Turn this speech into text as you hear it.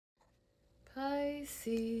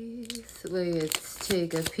Pisces, let's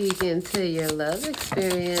take a peek into your love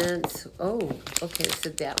experience. Oh, okay, so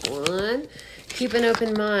that one. Keep an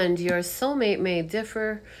open mind. Your soulmate may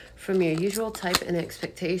differ from your usual type and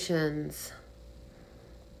expectations.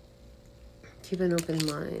 Keep an open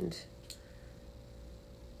mind.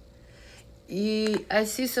 I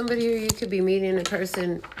see somebody here, you could be meeting a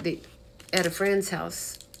person at a friend's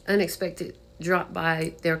house. Unexpected drop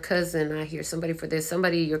by their cousin. I hear somebody for this.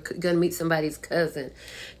 Somebody, you're going to meet somebody's cousin.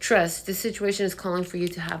 Trust. This situation is calling for you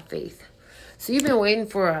to have faith. So you've been waiting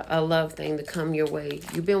for a love thing to come your way.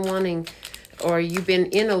 You've been wanting, or you've been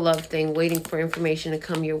in a love thing waiting for information to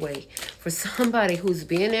come your way. For somebody who's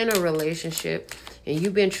been in a relationship and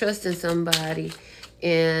you've been trusting somebody,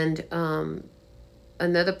 and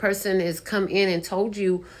another person has come in and told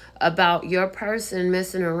you about your person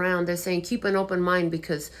messing around. They're saying keep an open mind,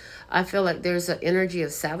 because I feel like there's an energy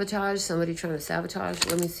of sabotage. Somebody trying to sabotage.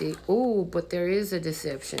 Let me see. Oh, but there is a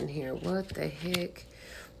deception here. What the heck?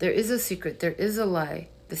 There is a secret. There is a lie.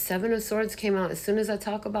 The Seven of Swords came out as soon as I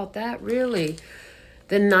talk about that. Really?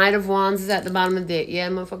 The Knight of Wands is at the bottom of the deck. Yeah,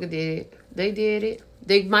 motherfucker did it. They did it.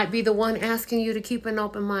 They might be the one asking you to keep an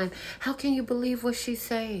open mind. How can you believe what she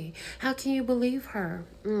say? How can you believe her?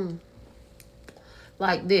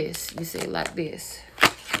 Like this. You say like this.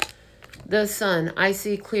 The sun. I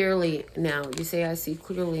see clearly now. You say I see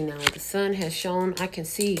clearly now. The sun has shown. I can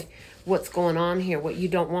see what's going on here. What you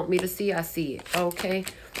don't want me to see, I see it. Okay.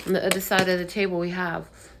 On the other side of the table, we have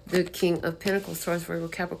the King of Pentacles, Taurus, Virgo,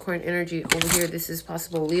 Capricorn energy. Over here, this is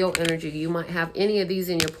possible Leo energy. You might have any of these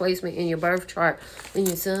in your placement in your birth chart. In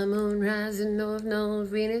your sun, moon, rising, north node,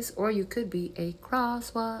 Venus. Or you could be a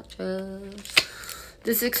cross watcher.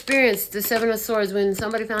 This experience, the Seven of Swords, when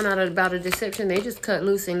somebody found out about a deception, they just cut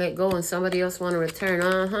loose and let go, and somebody else want to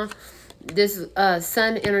return. This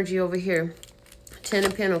sun energy over here. Ten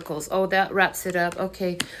of Pentacles. Oh, that wraps it up.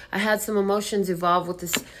 Okay. I had some emotions involved with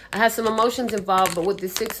this. I had some emotions involved, but with the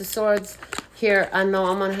Six of Swords here, I know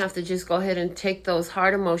I'm going to have to just go ahead and take those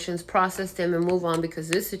hard emotions, process them, and move on, because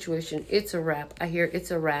this situation, it's a wrap. I hear it's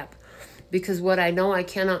a wrap. Because what I know I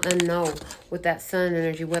cannot unknow with that sun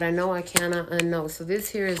energy. What I know I cannot unknow. So this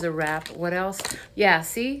here is a wrap. What else? Yeah,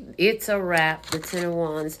 see? It's a wrap. The Ten of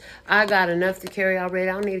Wands. I got enough to carry already.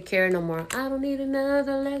 I don't need to carry no more. I don't need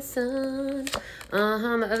another lesson.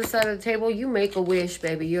 On the other side of the table, you make a wish,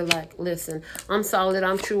 baby. You're like, listen, I'm solid.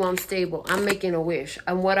 I'm true. I'm stable. I'm making a wish.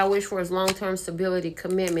 And what I wish for is long-term stability,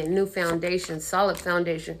 commitment, new foundation, solid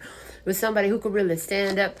foundation. With somebody who could really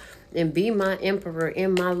stand up and be my emperor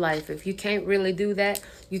in my life. If you can't really do that,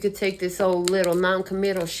 you could take this old little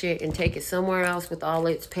non-committal shit and take it somewhere else with all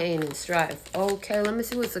its pain and strife. Okay, let me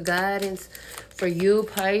see what's the guidance for you,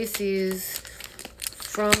 Pisces.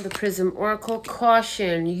 From the Prism Oracle,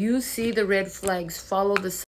 caution. You see the red flags. Follow the